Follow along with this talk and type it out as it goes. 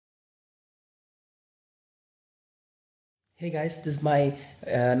Hey guys, this is my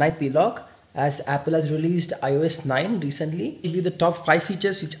night vlog as Apple has released iOS 9 recently. Give you the top 5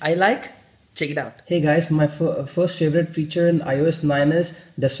 features which I like. Check it out. Hey guys, my first favorite feature in iOS 9 is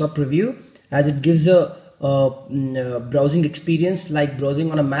desktop preview, as it gives a browsing experience like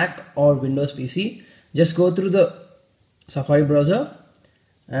browsing on a Mac or Windows PC. Just go through the Safari browser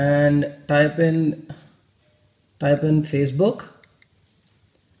and type in Facebook.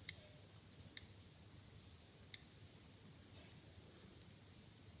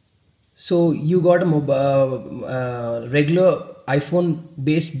 So you got a regular iPhone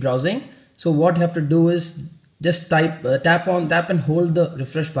based browsing. So what you have to do is just tap and hold the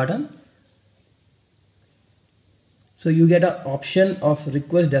refresh button. So you get an option of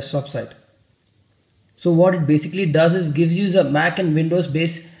request desktop site. So what it basically does is gives you a Mac and Windows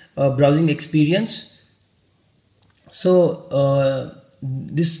based browsing experience. So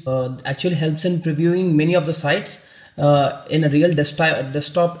this actually helps in previewing many of the sites in a real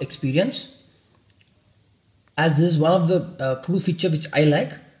desktop experience, as this is one of the cool feature which I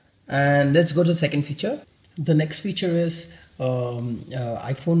like. And let's go to the second feature. The next feature is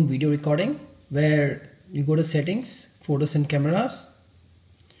iPhone video recording, where you go to settings, photos and cameras,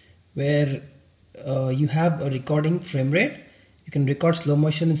 where you have a recording frame rate. You can record slow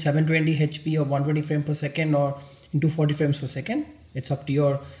motion in 720 HP or 120 frames per second or in 240 frames per second. It's up to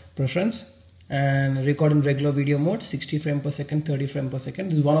your preference. And record in regular video mode, 60 frames per second, 30 frames per second.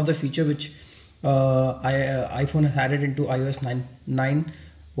 This is one of the feature which iPhone has added into iOS 9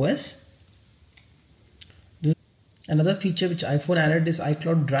 OS. Another feature which iPhone added is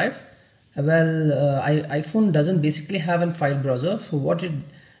iCloud Drive. Well, iPhone doesn't basically have a file browser. So what it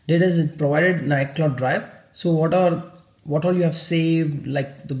did is it provided an iCloud Drive. So what all you have saved,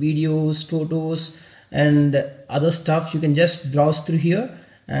 like the videos, photos, and other stuff, you can just browse through here,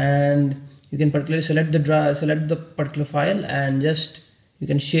 and you can particularly select the particular file, and just you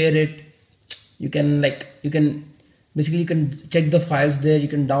can share it. You can check the files there. You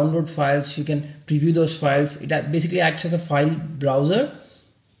can download files. You can preview those files. It basically acts as a file browser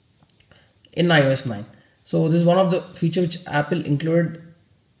in iOS 9. So this is one of the features which Apple included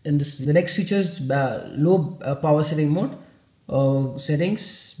in this. The next feature is low power saving mode.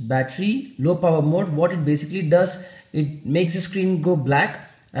 Settings, battery, low power mode. What it basically does, it makes the screen go black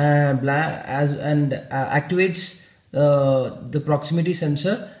and activates the proximity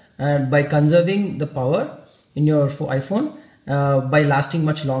sensor, and by conserving the power in your iPhone by lasting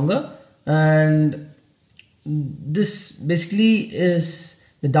much longer. And this basically is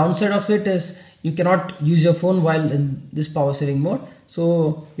the downside of it, is you cannot use your phone while in this power saving mode,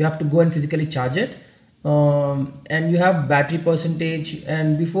 so you have to go and physically charge it. And you have battery percentage,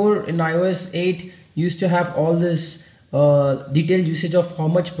 and before in iOS 8 you used to have all this detailed usage of how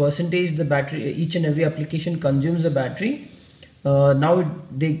much percentage the battery, each and every application consumes the battery. Now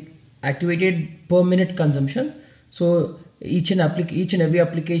they activated per minute consumption, so each and every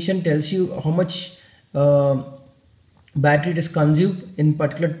application tells you how much battery it is consumed in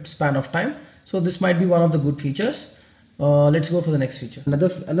particular span of time. So this might be one of the good features. Let's go for the next feature.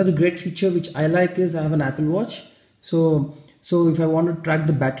 Another great feature which I like is I have an Apple Watch. So if I want to track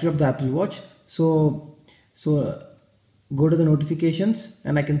the battery of the Apple Watch, so go to the notifications,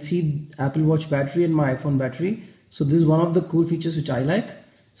 and I can see Apple Watch battery and my iPhone battery. So this is one of the cool features which I like.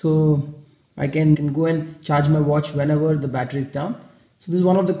 So I can go and charge my watch whenever the battery is down. So this is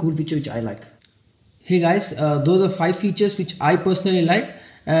one of the cool features which I like. Hey guys, those are 5 features which I personally like,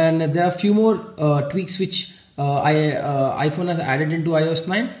 and there are a few more tweaks which iPhone has added into iOS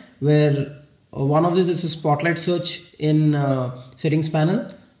 9, where one of this is a spotlight search in settings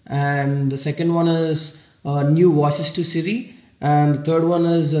panel, and the second one is new voices to Siri, and the third one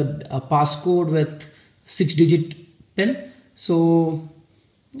is a passcode with 6-digit PIN. So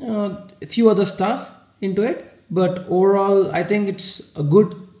a few other stuff into it, but overall I think it's a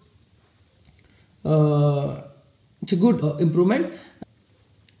good improvement.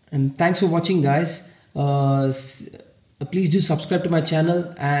 And thanks for watching, guys. Please do subscribe to my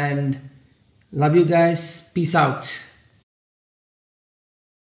channel, and love you guys. Peace out.